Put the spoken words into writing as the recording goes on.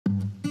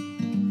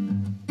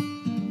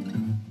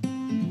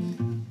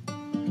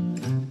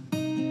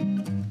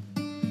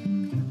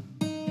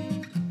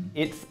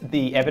It's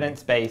the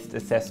evidence-based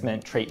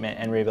assessment, treatment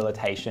and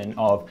rehabilitation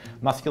of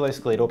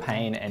musculoskeletal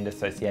pain and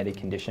associated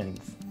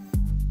conditions.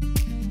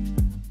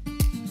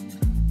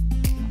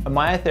 A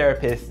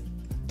myotherapist,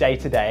 day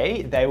to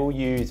day, they will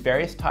use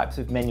various types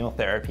of manual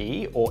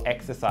therapy or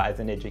exercise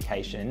and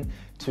education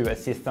to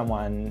assist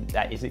someone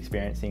that is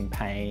experiencing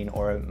pain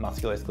or a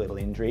musculoskeletal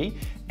injury,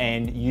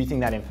 and using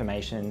that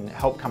information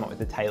help come up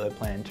with a tailored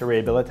plan to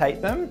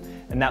rehabilitate them.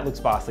 And that looks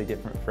vastly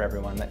different for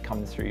everyone that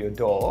comes through your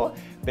door,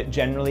 but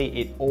generally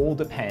it all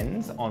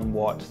depends on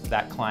what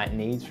that client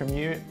needs from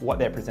you, what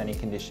their presenting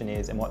condition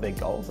is and what their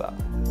goals are.